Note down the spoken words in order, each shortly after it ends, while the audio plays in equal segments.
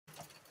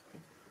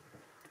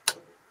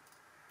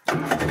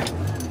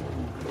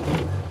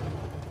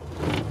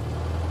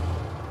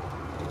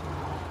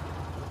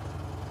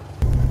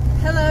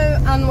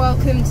and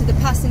welcome to the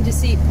Passenger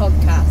Seat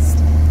Podcast,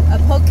 a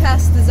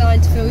podcast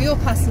designed to fill your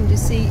passenger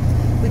seat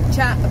with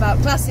chat about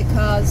classic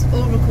cars,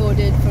 all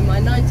recorded from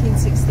my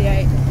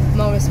 1968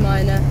 Morris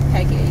Minor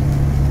Peggy.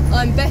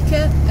 I'm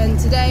Becca, and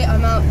today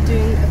I'm out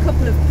doing a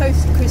couple of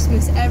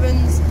post-Christmas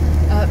errands.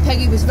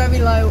 Peggy was very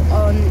low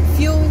on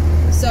fuel,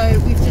 so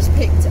we've just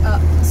picked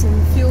up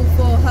some fuel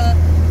for her,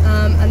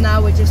 and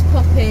now we're just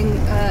popping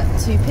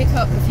to pick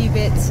up a few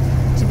bits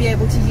to be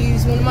able to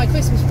use one of my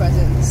Christmas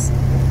presents.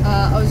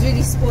 I was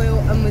really spoiled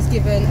and was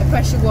given a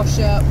pressure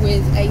washer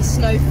with a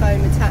snow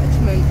foam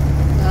attachment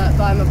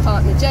by my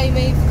partner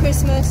Jamie for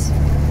Christmas.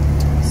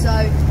 So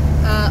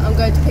I'm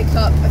going to pick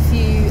up a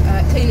few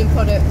cleaning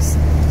products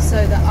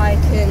so that I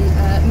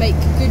can make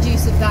good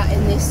use of that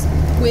in this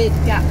weird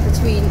gap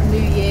between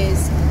New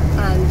Year's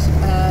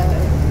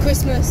and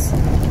Christmas,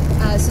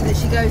 so that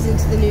she goes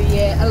into the new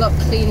year a lot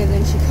cleaner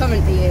than she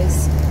currently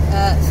is,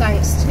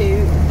 thanks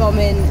to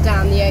bombing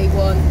down the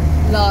A1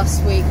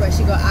 last week where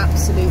she got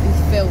absolutely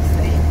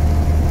filthy.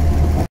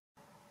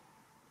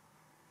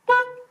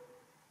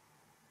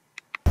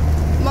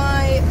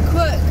 My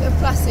quirk of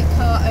classic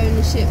car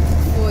ownership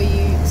for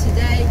you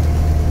today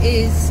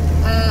is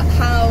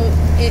how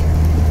it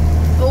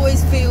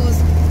always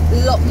feels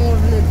a lot more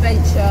of an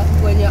adventure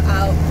when you're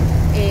out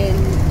in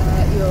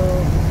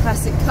your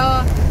classic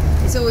car.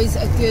 It's always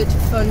a good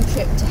fun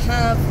trip to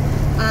have,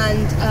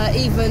 and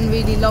even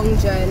really long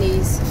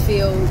journeys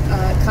feel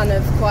kind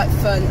of quite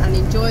fun and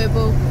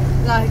enjoyable.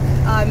 Like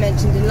I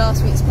mentioned in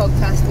last week's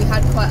podcast, we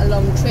had quite a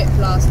long trip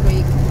last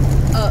week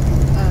up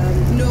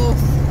north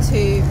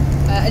to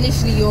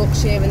initially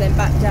Yorkshire and then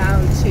back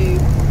down to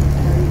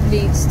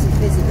Leeds to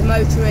visit the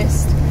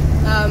motorist,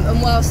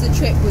 and whilst the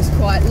trip was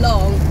quite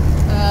long,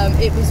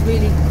 it was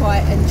really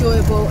quite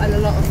enjoyable and a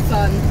lot of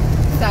fun,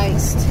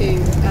 thanks to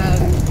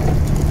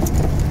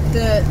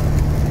the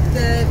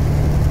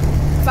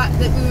fact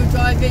that we were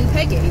driving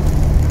Peggy.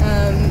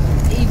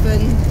 Even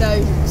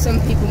though some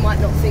people might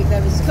not think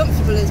they're as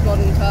comfortable as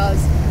modern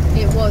cars,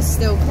 it was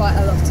still quite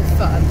a lot of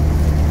fun.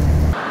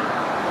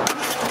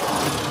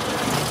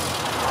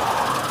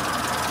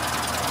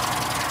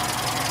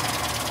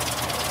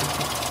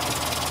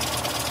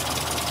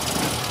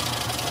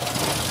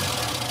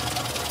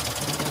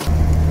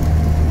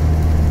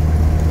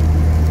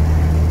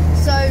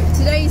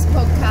 Today's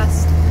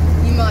podcast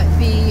you might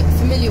be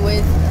familiar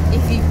with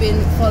if you've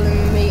been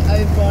following me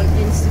over on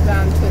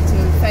Instagram, Twitter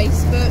and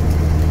Facebook.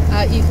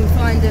 You can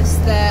find us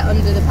there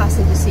under the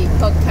Passenger Seat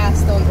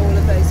Podcast on all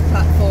of those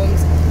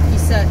platforms. If you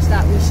search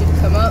that, we should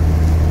come up.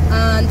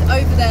 And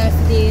over there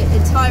for the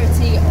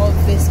entirety of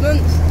this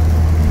month,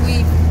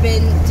 we've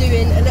been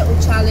doing a little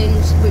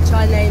challenge which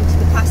I named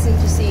the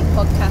Passenger Seat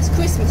Podcast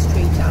Christmas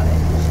Tree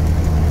Challenge.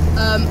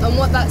 And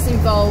what that's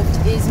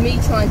involved is me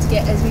trying to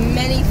get as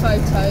many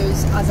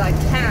photos as I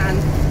can,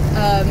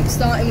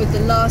 starting with the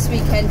last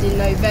weekend in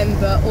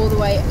November all the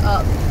way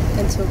up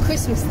until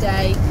Christmas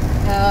Day,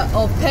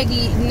 of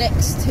Peggy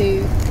next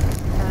to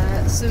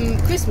some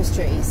Christmas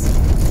trees.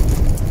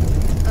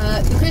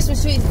 The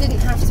Christmas trees didn't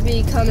have to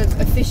be kind of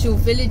official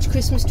village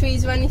Christmas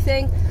trees or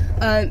anything.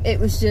 It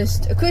was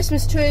just a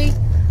Christmas tree,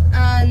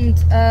 and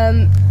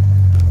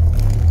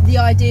the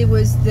idea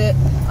was that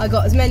I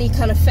got as many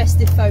kind of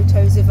festive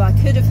photos as I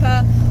could of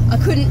her. I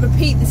couldn't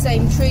repeat the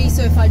same tree,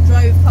 so if I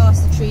drove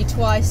past the tree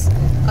twice,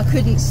 I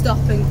couldn't stop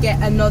and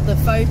get another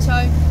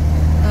photo.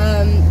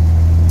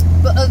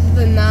 But other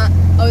than that,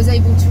 I was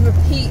able to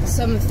repeat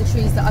some of the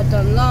trees that I'd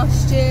done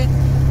last year,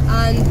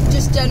 and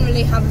just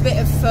generally have a bit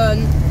of fun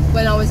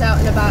when I was out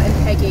and about in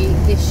Peggy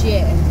this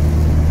year.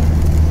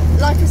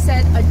 Like I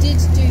said, I did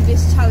do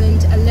this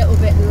challenge a little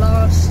bit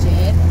last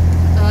year,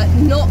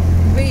 not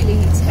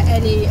really to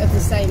any of the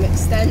same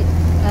extent.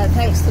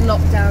 Thanks to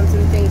lockdowns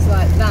and things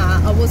like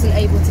that, I wasn't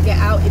able to get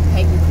out in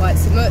Peggy quite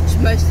so much.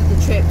 Most of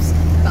the trips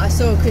that I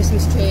saw a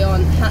Christmas tree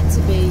on had to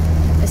be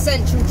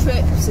essential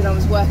trips, and I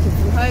was working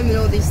from home and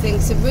all these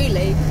things, so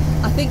really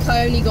I think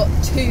I only got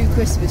 2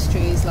 Christmas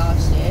trees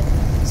last year,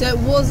 so it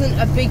wasn't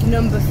a big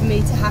number for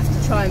me to have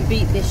to try and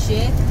beat this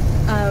year,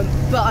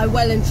 but I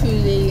well and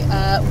truly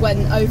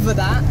went over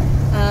that.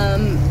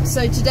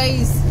 So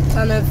today's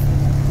kind of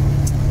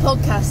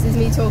podcast is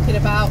me talking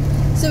about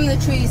some of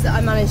the trees that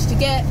I managed to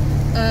get,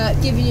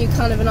 giving you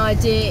kind of an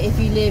idea, if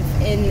you live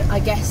in,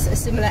 I guess, a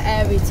similar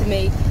area to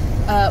me,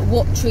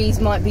 what trees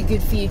might be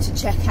good for you to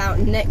check out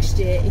next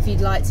year if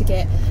you'd like to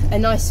get a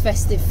nice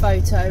festive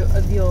photo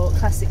of your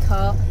classic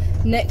car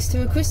next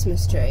to a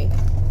Christmas tree.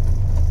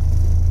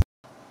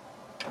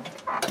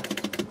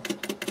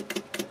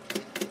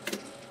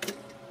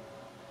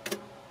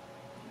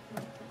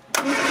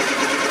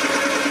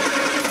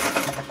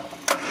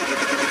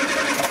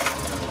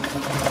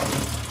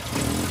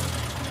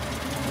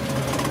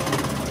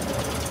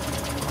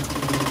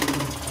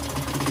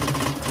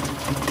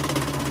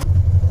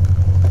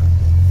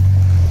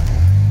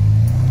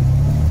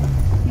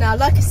 Now,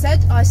 like I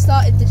said, I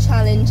started the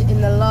challenge in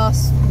the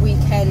last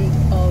weekend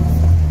of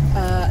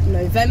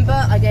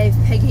November. I gave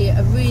Peggy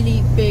a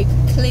really big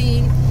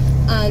clean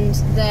and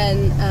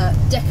then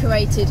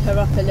decorated her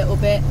up a little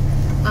bit.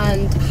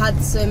 and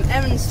had some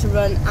errands to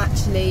run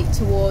actually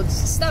towards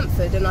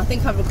Stamford, and I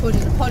think I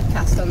recorded a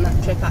podcast on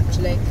that trip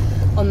actually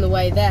on the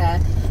way there.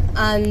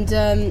 And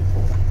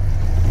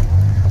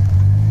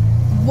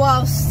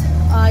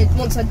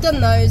once I'd done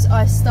those,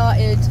 I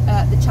started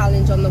the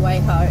challenge on the way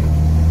home.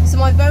 So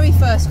my very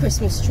first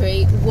Christmas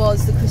tree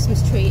was the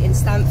Christmas tree in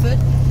Stamford.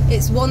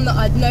 It's one that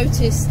I'd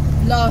noticed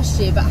last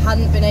year but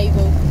hadn't been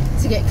able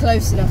to get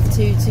close enough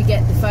to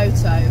get the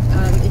photo.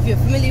 If you're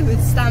familiar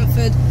with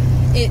Stamford,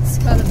 it's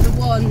kind of the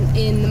one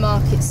in the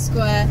market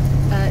square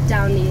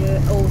down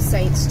near All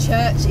Saints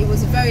Church. It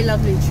was a very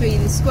lovely tree.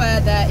 The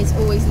square there is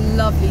always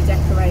lovely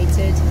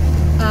decorated,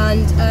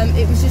 and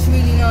it was just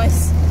really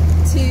nice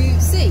to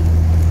see.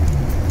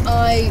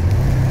 I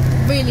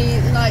really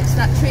liked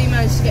that tree,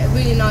 managed to get a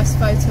really nice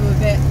photo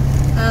of it,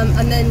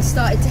 and then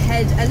started to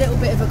head a little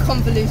bit of a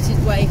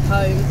convoluted way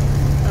home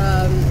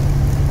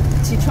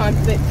to try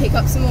and pick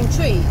up some more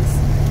trees.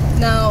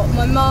 Now,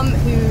 my mum,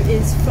 who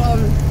is from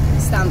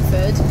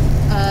Stamford,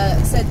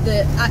 said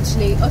that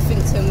actually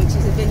Uffington, which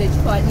is a village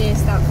quite near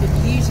Stamford,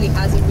 usually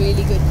has a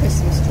really good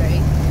Christmas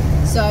tree,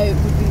 so it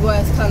would be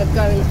worth kind of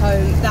going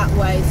home that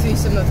way through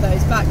some of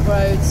those back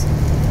roads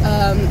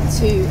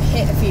to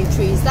hit a few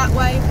trees that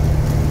way.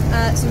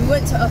 So we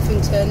went to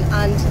Uffington,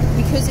 and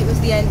because it was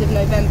the end of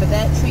November,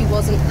 their tree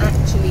wasn't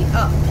actually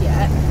up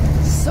yet,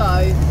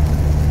 so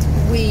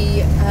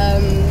we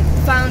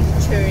found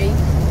a tree,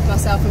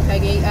 myself and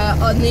Peggy,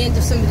 on the end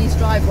of somebody's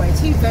driveway,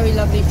 two very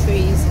lovely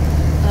trees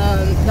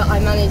that I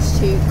managed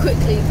to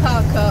quickly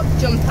park up,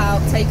 jump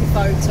out, take a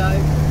photo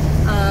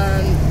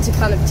to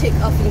kind of tick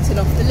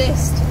Uffington off the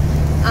list,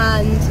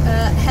 and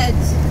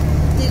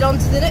headed on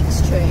to the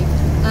next tree.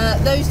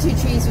 Those two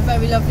trees were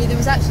very lovely. There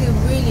was actually a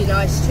really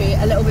nice tree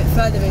a little bit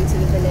further into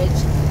the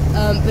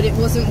village, but it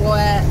wasn't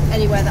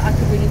anywhere that I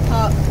could really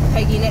park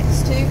Peggy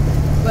next to,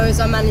 whereas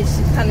I managed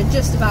to kind of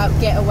just about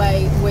get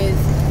away with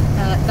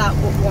that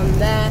one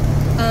there,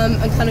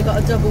 and kind of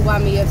got a double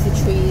whammy of the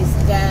trees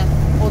there,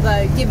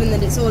 although given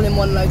that it's all in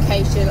one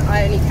location,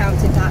 I only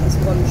counted that as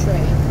one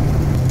tree.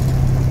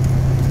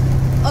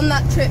 On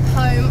that trip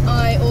home,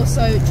 I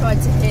also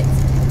tried to hit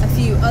a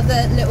few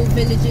other little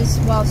villages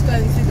whilst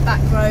going through the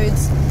back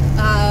roads,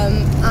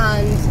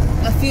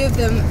 and a few of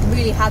them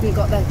really hadn't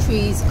got their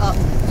trees up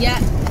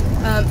yet.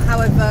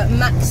 However,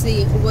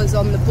 Maxie was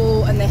on the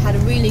ball, and they had a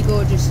really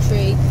gorgeous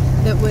tree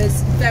that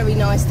was very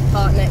nice to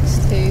park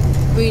next to,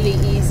 really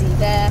easy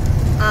there,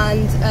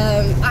 and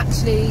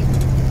actually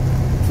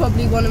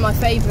probably one of my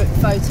favourite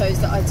photos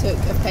that I took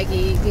of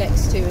Peggy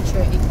next to a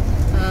tree,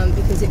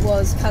 because it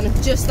was kind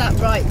of just that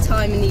right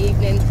time in the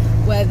evening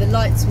where the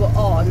lights were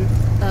on,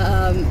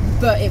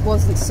 but it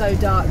wasn't so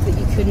dark that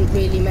you couldn't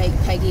really make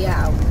Peggy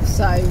out,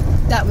 so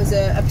that was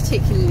a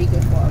particularly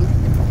good one.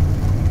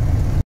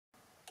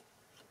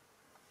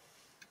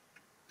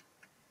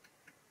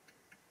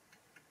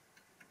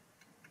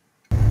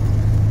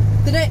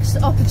 The next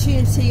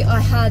opportunity I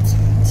had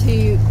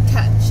to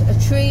catch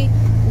a tree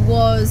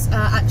was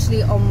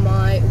actually on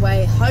my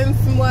way home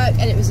from work,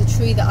 and it was a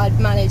tree that I'd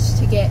managed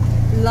to get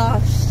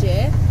last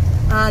year,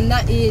 and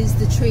that is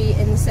the tree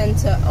in the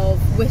centre of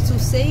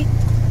Whittlesea.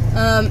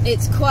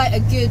 It's quite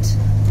a good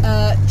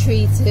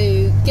tree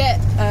to get.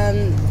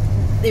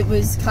 It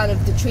was kind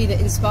of the tree that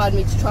inspired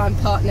me to try and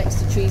park next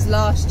to trees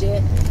last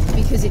year,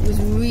 because it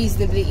was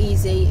reasonably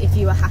easy if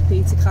you were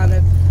happy to kind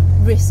of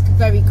risk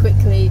very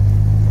quickly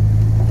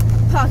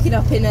parking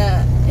up in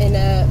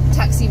a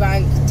taxi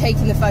rank,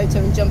 taking the photo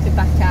and jumping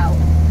back out.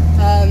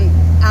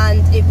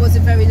 And it was a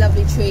very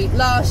lovely tree.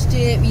 Last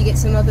year you get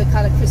some other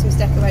kind of Christmas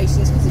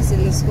decorations because it's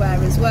in the square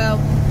as well,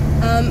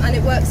 and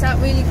it works out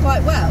really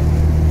quite well.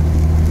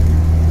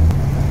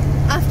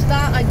 After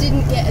that, I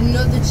didn't get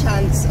another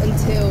chance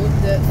until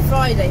the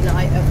Friday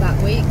night of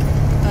that week,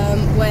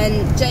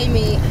 when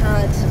Jamie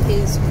had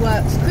his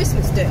works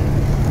Christmas do.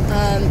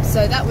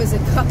 So that was a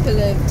couple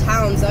of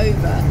towns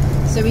over.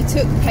 So we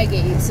took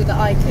Peggy so that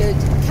I could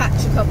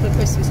catch a couple of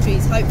Christmas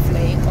trees,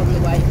 hopefully, on the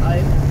way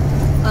home.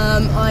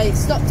 I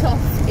stopped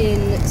off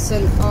in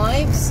St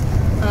Ives,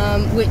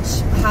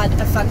 which had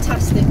a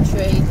fantastic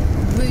tree,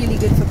 really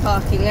good for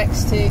parking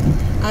next to,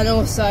 and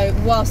also,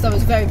 whilst I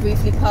was very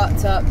briefly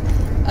parked up,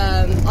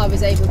 I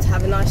was able to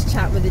have a nice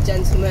chat with a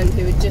gentleman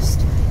who had just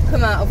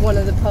come out of one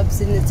of the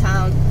pubs in the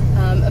town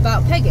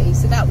about Peggy,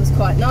 so that was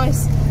quite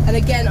nice. And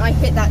again, I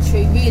hit that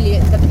tree really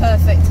at the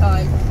perfect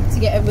time to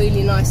get a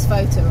really nice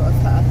photo of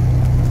her.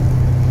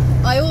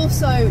 I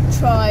also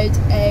tried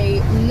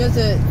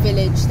another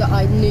village that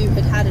I knew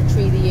had had a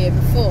tree the year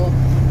before,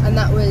 and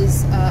that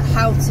was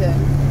Houghton.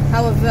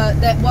 However,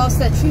 whilst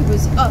their tree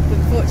was up,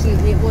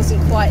 unfortunately it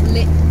wasn't quite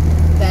lit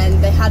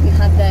then. They hadn't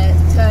had their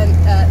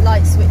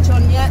light switch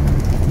on yet,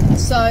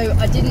 so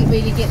I didn't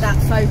really get that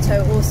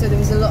photo. Also, there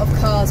was a lot of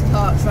cars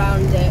parked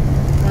around it,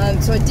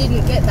 so I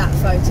didn't get that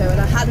photo, and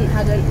I hadn't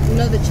had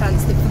another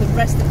chance for the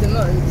rest of the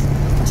month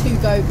to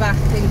go back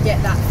and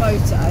get that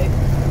photo,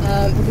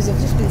 because I've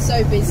just been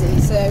so busy.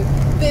 So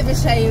a bit of a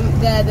shame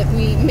there that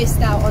we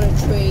missed out on a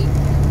tree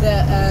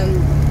that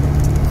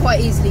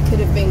quite easily could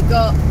have been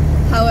got.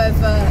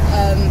 However,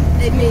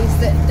 it means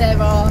that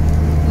there are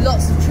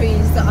lots of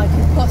trees that I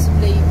could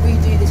possibly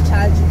redo this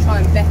challenge and try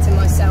and better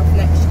myself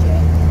next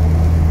year.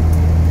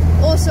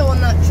 Also on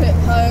that trip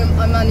home,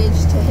 I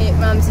managed to hit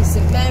Ramsey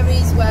St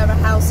Mary's, where a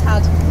house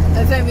had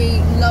a very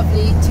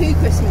lovely 2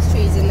 Christmas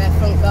trees in their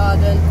front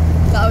garden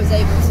that I was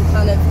able to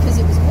kind of, because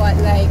it was quite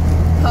late,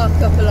 park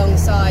up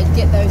alongside,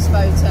 get those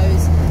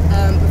photos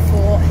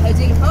before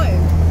heading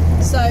home.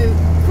 So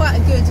quite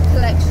a good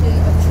collection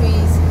of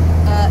trees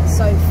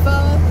so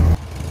far.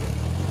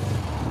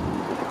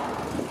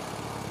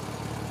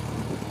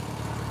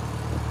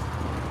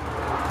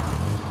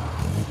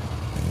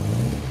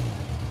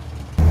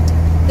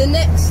 The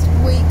next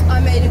week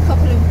I made a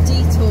couple of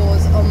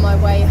detours on my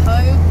way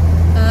home.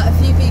 A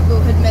few people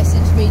had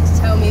messaged me to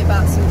tell me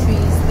about some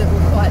trees that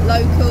were quite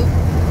local,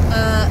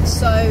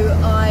 so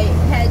I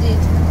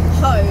headed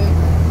home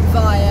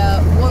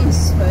via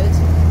Wansford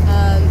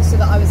so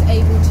that I was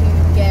able to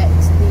get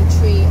the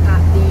tree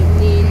at the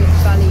Neen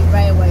Valley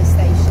railway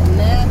station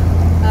there.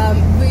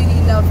 Really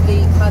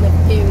lovely kind of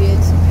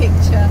period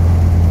picture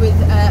with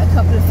a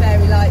couple of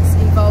fairy lights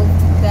involved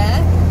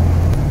there.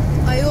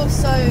 I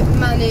also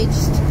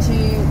managed to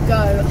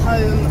go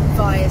home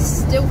via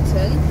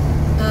Stilton,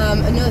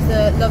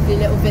 another lovely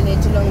little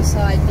village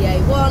alongside the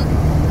A1,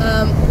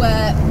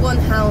 where one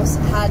house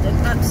had an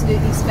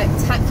absolutely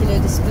spectacular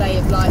display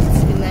of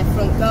lights in their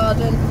front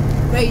garden,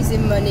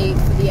 raising money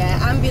for the air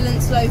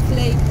ambulance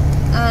locally,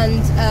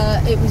 and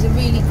it was a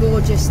really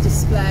gorgeous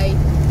display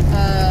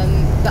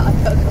that I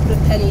put a couple of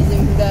pennies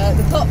in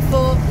the pot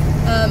for,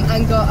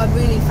 and got a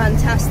really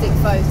fantastic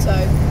photo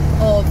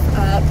of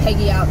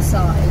Peggy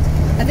outside.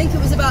 I think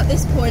it was about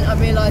this point I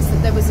realised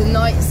that there was a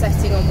night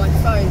setting on my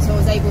phone, so I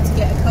was able to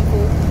get a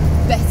couple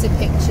better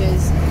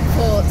pictures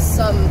for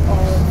some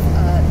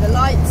of the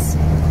lights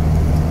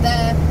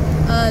there,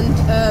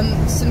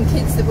 and some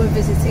kids that were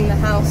visiting the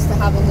house to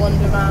have a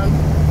wander around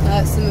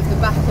some of the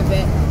back of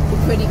it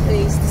were pretty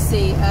pleased to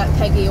see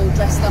Peggy all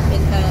dressed up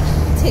in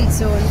her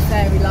tinsel and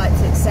fairy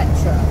lights,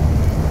 etc.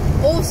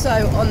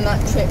 Also on that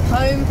trip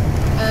home,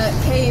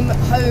 came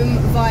home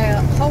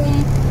via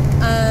Holm,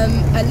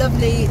 a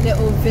lovely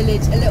little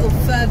village a little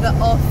further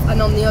off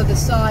and on the other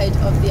side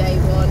of the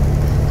A1,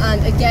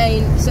 and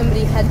again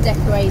somebody had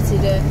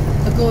decorated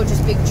a gorgeous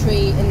big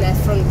tree in their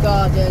front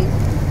garden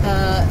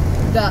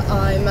that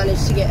I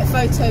managed to get a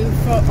photo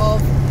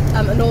of,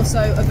 and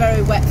also a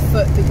very wet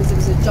foot because there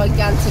was a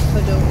gigantic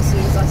puddle as soon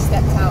as I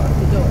stepped out of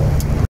the door.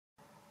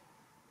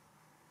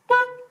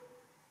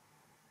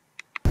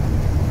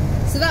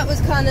 So that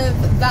was kind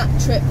of that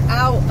trip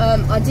out.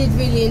 I did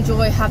really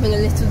enjoy having a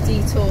little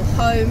detour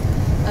home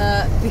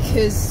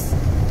because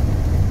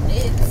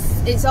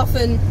it's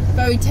often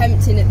very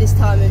tempting at this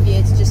time of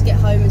year to just get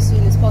home as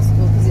soon as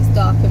possible because it's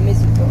dark and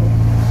miserable.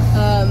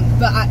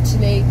 But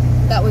actually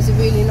that was a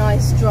really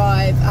nice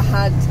drive. I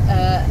had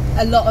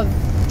a lot of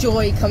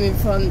joy coming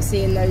from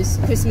seeing those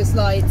Christmas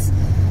lights,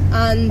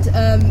 and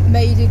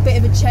made a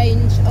bit of a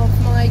change of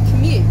my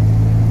commute.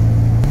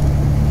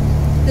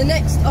 The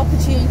next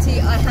opportunity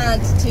I had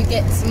to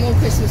get some more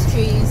Christmas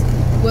trees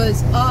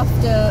was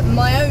after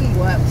my own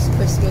work's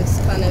Christmas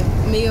kind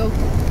of meal.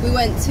 We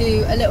went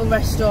to a little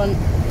restaurant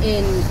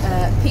in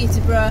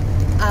Peterborough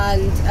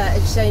and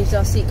exchanged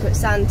our Secret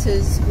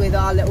Santas with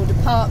our little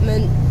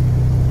department,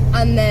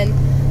 and then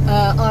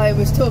I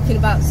was talking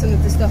about some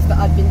of the stuff that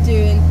I'd been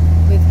doing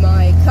with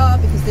my car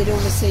because they'd all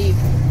received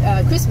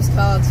Christmas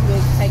cards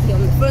with Peggy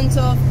on the front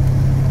of.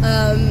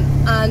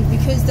 And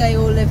because they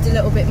all lived a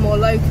little bit more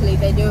locally,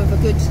 they knew of a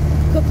good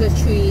couple of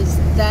trees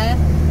there.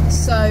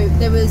 So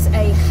there was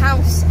a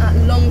house at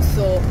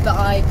Longthorpe that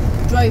I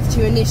drove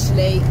to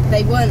initially.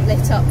 They weren't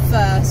lit up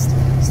first,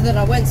 so then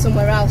I went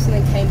somewhere else and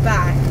then came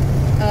back.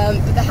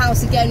 But the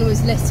house again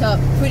was lit up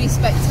pretty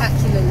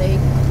spectacularly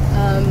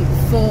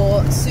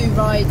for Sue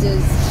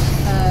Ryder's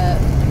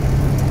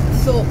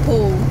Thorpe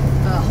Hall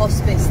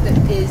hospice that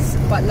is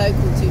quite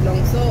local to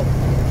Longthorpe.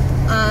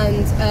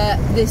 And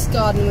this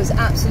garden was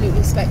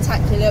absolutely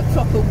spectacular,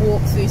 proper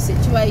walk-through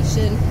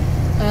situation.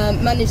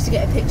 Managed to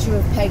get a picture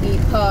of Peggy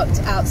parked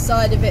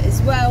outside of it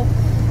as well,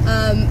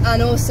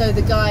 and also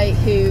the guy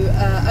who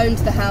owned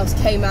the house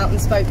came out and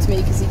spoke to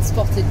me because he'd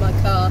spotted my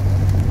car,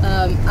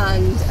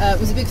 and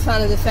was a big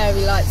fan of the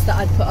fairy lights that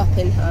I'd put up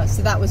in her,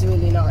 so that was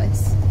really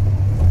nice.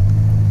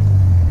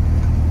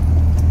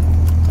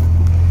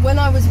 When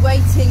I was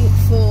waiting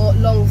for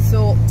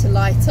Longthorpe to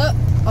light up,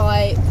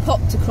 I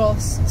popped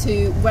across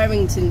to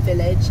Werrington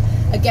Village,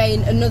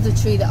 again another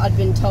tree that I'd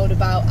been told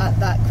about at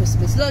that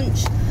Christmas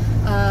lunch,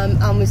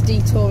 and was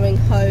detouring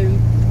home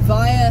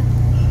via,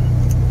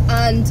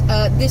 and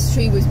this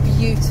tree was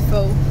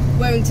beautiful.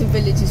 Werrington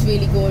Village is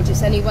really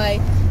gorgeous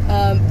anyway,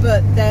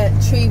 but the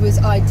tree was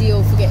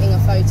ideal for getting a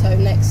photo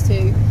next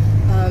to,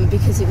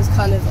 because it was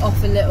kind of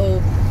off a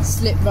little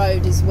slip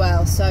road as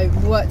well, so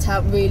worked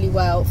out really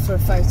well for a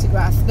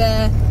photograph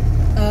there.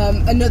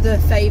 Another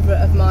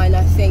favourite of mine,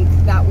 I think,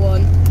 that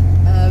one,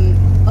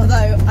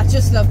 although I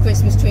just love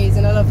Christmas trees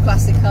and I love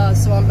classic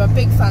cars, so I'm a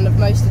big fan of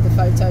most of the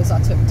photos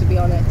I took, to be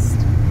honest.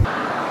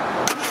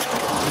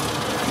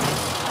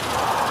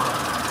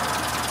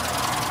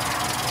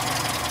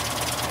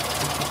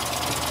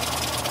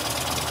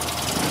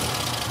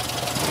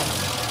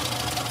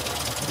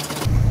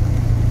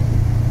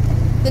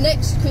 The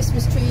next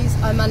Christmas trees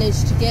I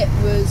managed to get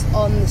was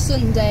on the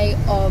Sunday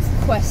of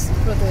Quest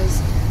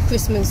Brothers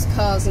Christmas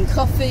Cars and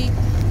Coffee.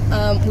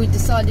 We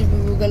decided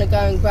we were going to go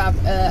and grab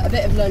a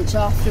bit of lunch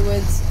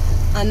afterwards,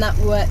 and that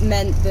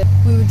meant that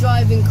we were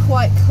driving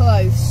quite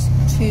close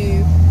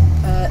to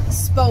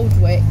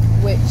Spaldwick,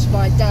 which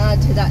my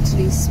dad had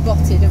actually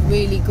spotted a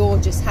really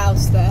gorgeous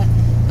house there,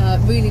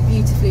 really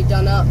beautifully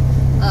done up,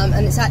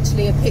 and it's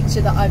actually a picture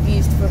that I've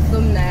used for a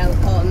thumbnail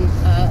on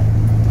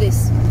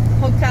this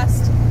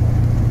podcast.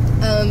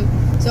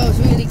 So I was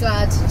really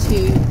glad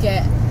to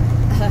get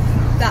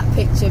that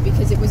picture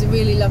because it was a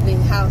really lovely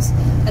house,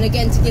 and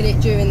again to get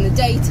it during the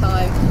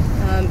daytime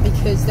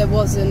because there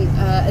wasn't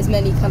as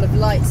many kind of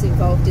lights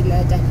involved in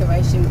their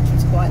decoration, which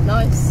was quite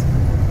nice.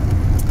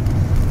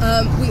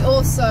 We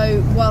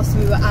also, whilst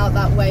we were out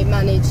that way,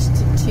 managed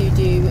to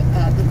do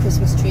the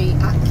Christmas tree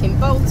at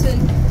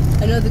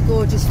Kimbolton, another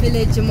gorgeous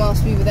village, and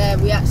whilst we were there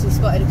we actually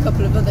spotted a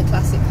couple of other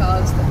classic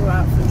cars that were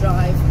out for a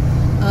drive,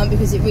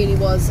 because it really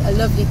was a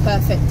lovely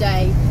perfect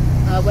day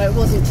where it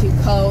wasn't too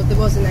cold, there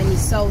wasn't any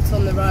salt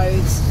on the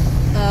roads,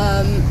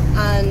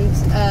 and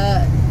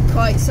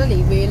quite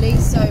sunny really,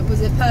 so it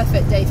was a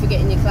perfect day for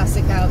getting your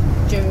classic out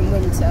during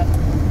winter,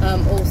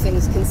 all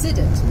things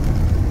considered.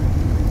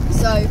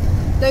 So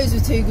those were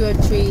two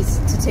good trees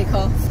to tick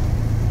off.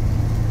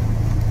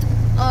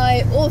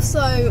 I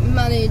also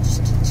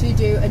managed to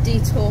do a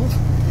detour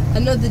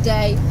another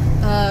day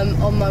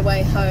on my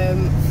way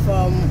home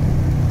from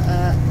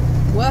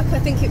work, I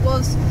think it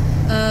was,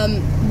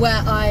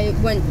 where I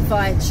went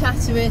via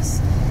Chatteris.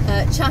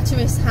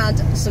 Chatteris had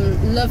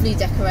some lovely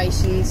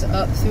decorations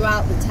up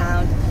throughout the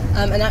town,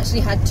 and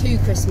actually had two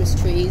Christmas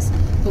trees,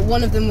 but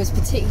one of them was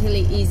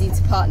particularly easy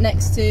to park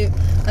next to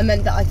and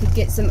meant that I could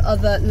get some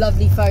other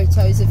lovely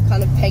photos of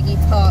kind of Peggy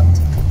parked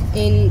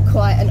in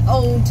quite an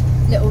old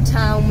little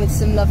town with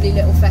some lovely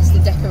little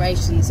festive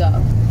decorations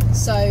up.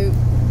 So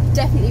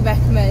definitely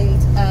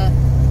recommend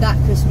that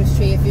Christmas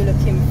tree if you're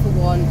looking for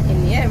one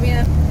in the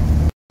area.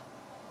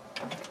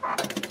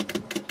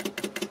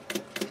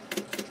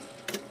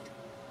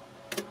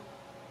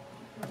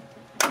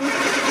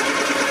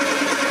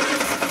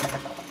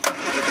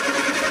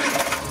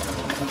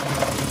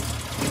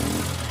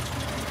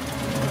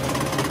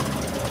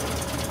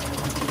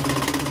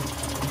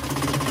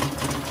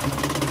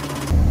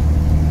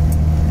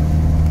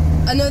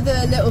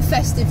 Another little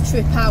festive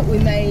trip out we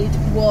made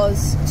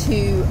was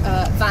to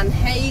Van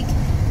Hague.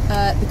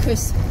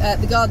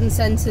 The garden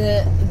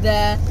centre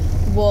there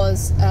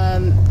was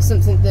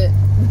something that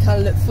we kind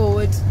of look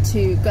forward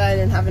to going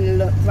and having a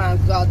look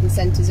around garden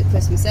centres at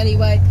Christmas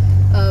anyway,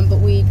 but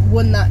we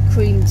won that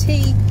cream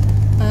tea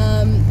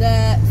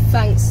there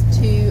thanks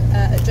to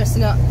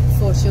dressing up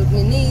for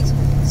children in need.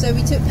 So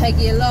we took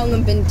Peggy along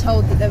and been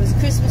told that there was a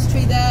Christmas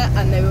tree there,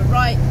 and they were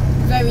right,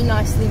 very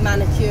nicely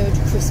manicured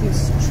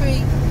Christmas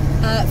tree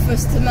for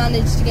us to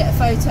manage to get a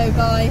photo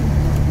by,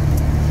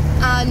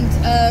 and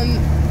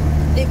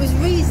it was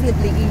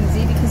reasonably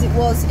easy because it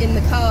was in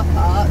the car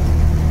park,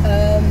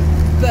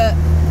 but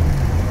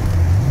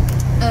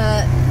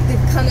the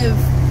kind of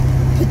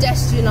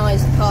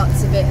pedestrianised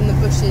parts of it and the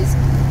bushes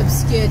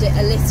obscured it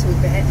a little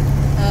bit,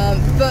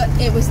 but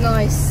it was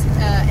nice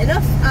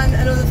enough, and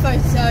another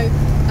photo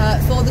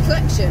for the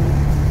collection.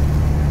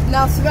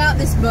 Now throughout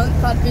this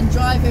month I'd been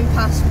driving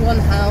past one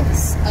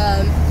house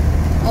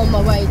on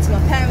my way to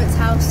my parents'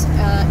 house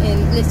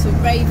in Little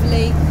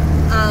Raveley,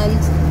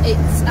 and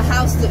it's a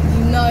house that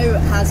you know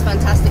has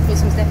fantastic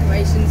Christmas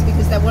decorations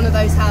because they're one of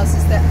those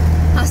houses that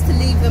has to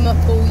leave them up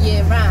all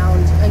year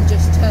round and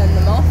just turn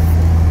them off.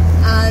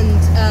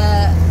 And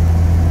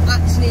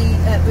actually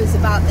it was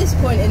about this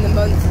point in the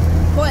month,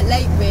 quite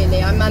late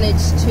really, I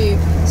managed to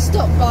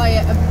stop by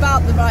at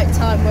about the right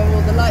time where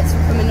all the lights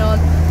were coming on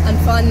and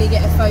finally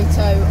get a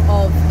photo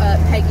of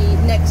Peggy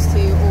next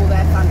to all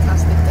their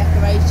fantastic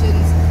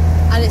decorations.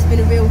 And it's been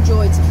a real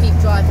joy to keep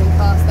driving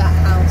past that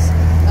house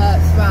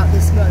throughout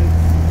this month.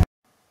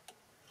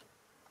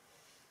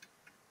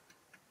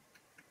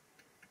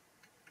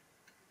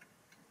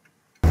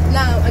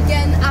 Now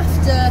again,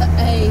 after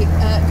a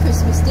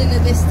Christmas dinner,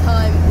 this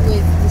time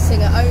with the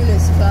Singer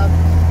Owners Club,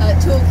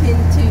 talking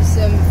to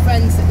some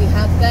friends that we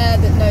had there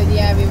that know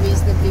the area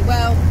reasonably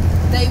well,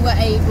 they were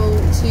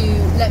able to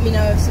let me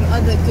know of some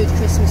other good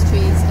Christmas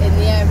trees in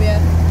the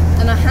area,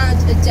 and I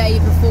had a day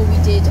before we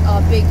did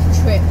our big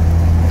trip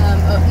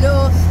up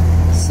north,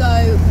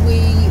 so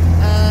we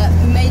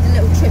made a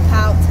little trip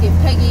out to give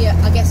Peggy,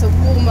 I guess, a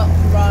warm-up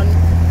run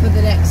for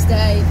the next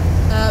day,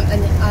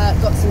 and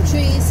got some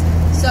trees.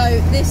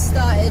 So this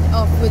started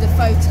off with a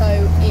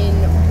photo in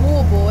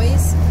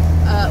Warboys,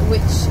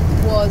 which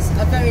was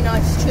a very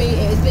nice tree.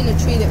 It had been a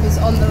tree that was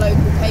on the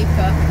local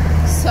paper,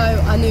 so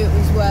I knew it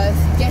was worth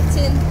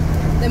getting.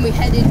 Then we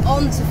headed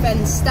on to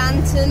Fen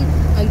Stanton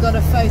and got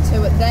a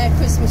photo at their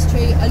Christmas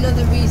tree,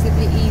 another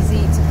reasonably easy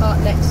to park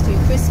next to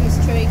Christmas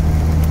tree,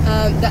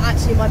 that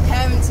actually my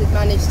parents had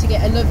managed to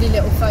get a lovely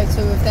little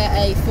photo of their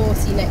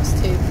A40 next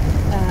to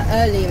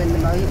earlier in the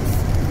month.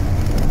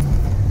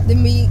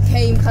 Then we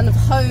came kind of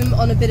home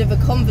on a bit of a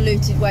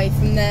convoluted way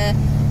from there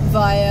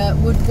via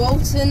Wood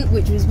Walton,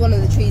 which was one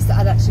of the trees that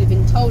I'd actually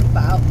been told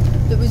about,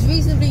 that was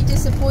reasonably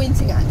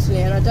disappointing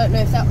actually, and I don't know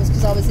if that was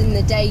because I was in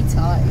the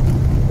daytime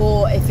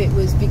or if it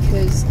was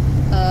because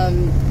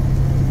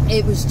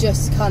it was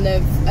just kind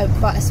of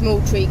quite a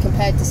small tree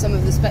compared to some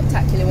of the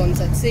spectacular ones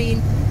I'd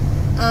seen.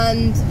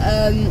 And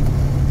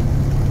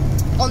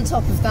on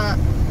top of that,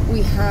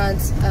 we had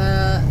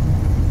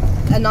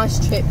a nice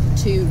trip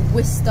to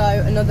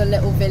Wistow, another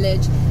little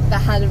village that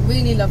had a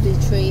really lovely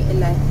tree in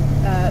their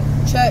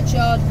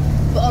churchyard,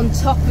 but on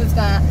top of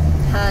that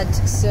had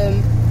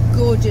some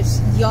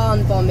gorgeous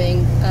yarn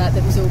bombing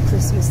that was all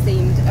Christmas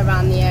themed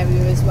around the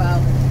area as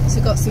well.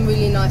 So got some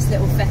really nice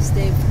little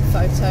festive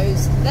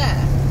photos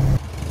there.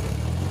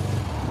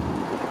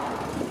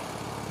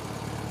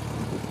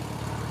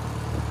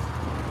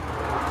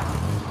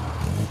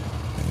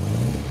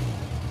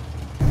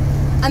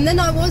 And then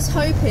I was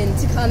hoping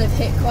to kind of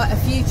hit quite a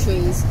few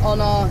trees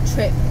on our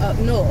trip up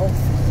north,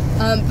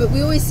 but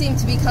we always seem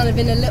to be kind of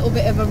in a little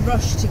bit of a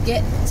rush to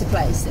get to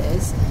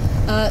places,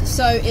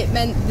 so it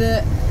meant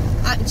that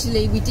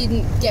actually we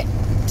didn't get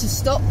to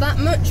stop that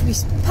much. We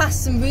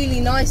passed some really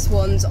nice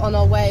ones on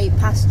our way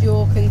past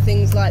York and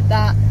things like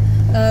that,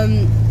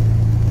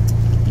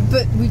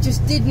 but we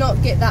just did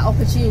not get that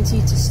opportunity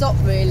to stop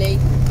really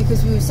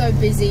because we were so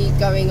busy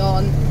going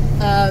on.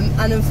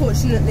 And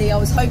unfortunately I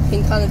was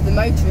hoping kind of the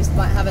motorist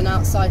might have an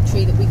outside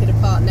tree that we could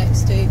have parked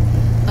next to,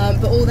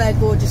 but all their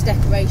gorgeous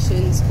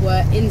decorations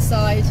were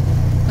inside,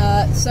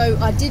 so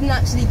I didn't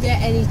actually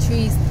get any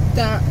trees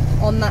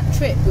on that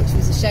trip, which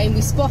was a shame.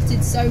 We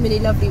spotted so many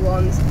lovely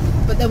ones,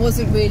 but there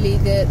wasn't really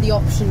the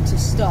option to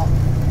stop.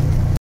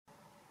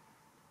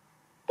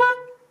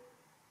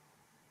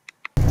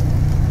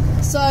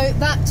 So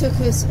that took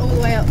us all the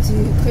way up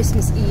to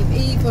Christmas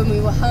Eve when we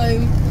were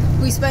home.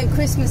 We spent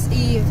Christmas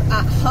Eve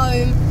at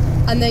home,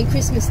 and then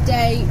Christmas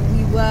Day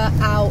we were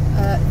out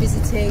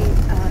visiting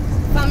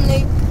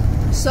family.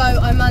 So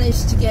I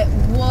managed to get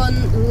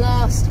one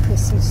last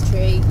Christmas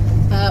tree,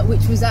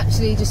 which was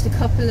actually just a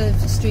couple of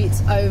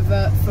streets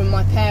over from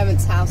my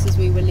parents' house as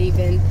we were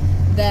leaving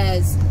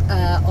theirs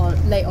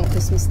late on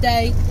Christmas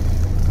Day.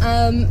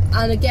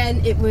 And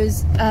again, it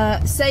was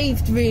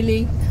saved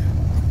really.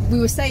 We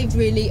were saved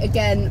really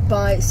again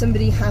by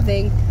somebody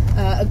having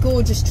a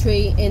gorgeous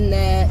tree in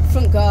their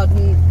front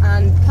garden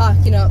and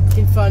parking up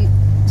in front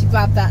to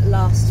grab that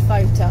last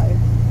photo.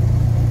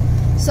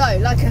 So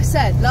like I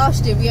said,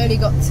 last year we only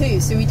got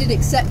 2, so we did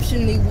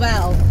exceptionally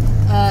well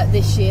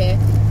this year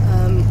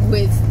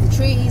with the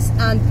trees,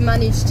 and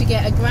managed to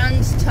get a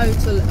grand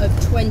total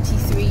of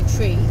 23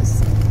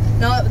 trees.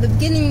 Now at the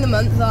beginning of the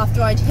month,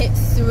 after I'd hit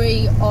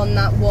 3 on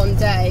that one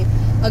day,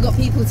 I got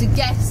people to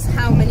guess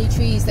how many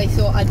trees they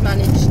thought I'd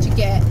managed to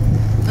get,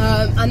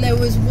 and there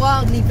was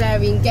wildly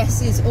varying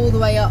guesses all the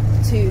way up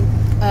to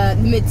the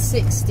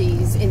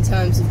mid-60s in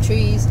terms of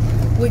trees,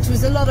 which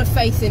was a lot of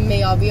faith in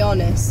me, I'll be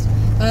honest.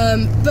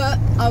 But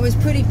I was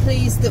pretty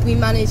pleased that we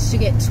managed to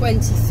get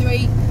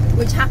 23,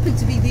 which happened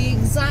to be the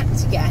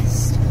exact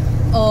guess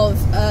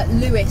of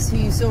Lewis, who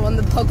you saw on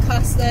the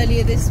podcast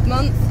earlier this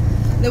month.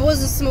 There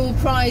was a small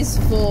prize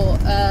for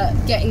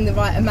getting the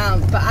right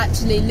amount, but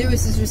actually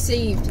Lewis has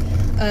received,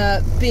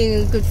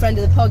 being a good friend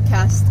of the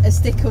podcast, a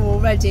sticker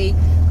already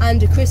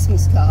and a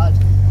Christmas card.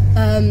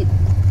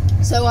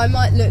 So I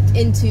might look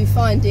into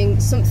finding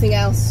something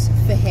else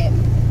for him.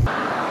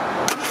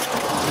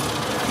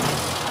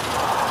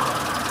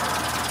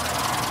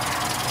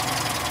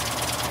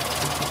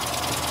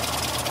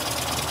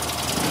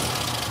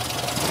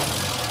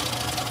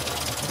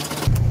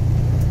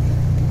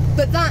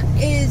 But that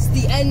is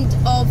the end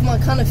of my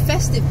kind of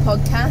festive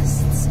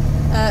podcasts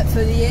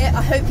for the year.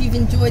 I hope you've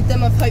enjoyed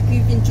them. I hope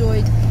you've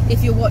enjoyed,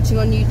 if you're watching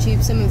on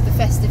YouTube, some of the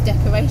festive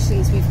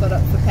decorations we've got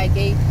up for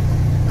Peggy,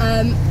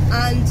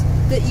 and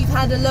that you've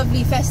had a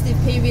lovely festive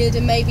period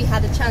and maybe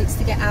had a chance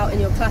to get out in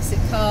your classic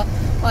car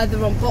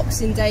either on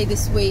Boxing Day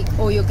this week,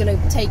 or you're going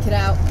to take it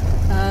out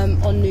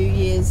on New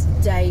Year's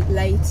Day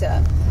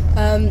later.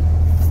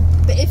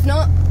 But if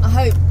not, I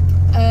hope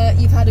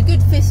you've had a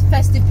good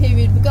festive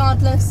period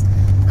regardless,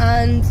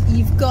 and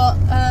you've got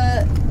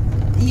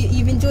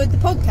you've enjoyed the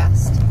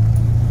podcast.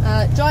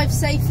 Drive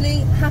safely,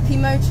 happy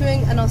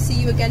motoring, and I'll see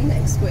you again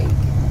next week.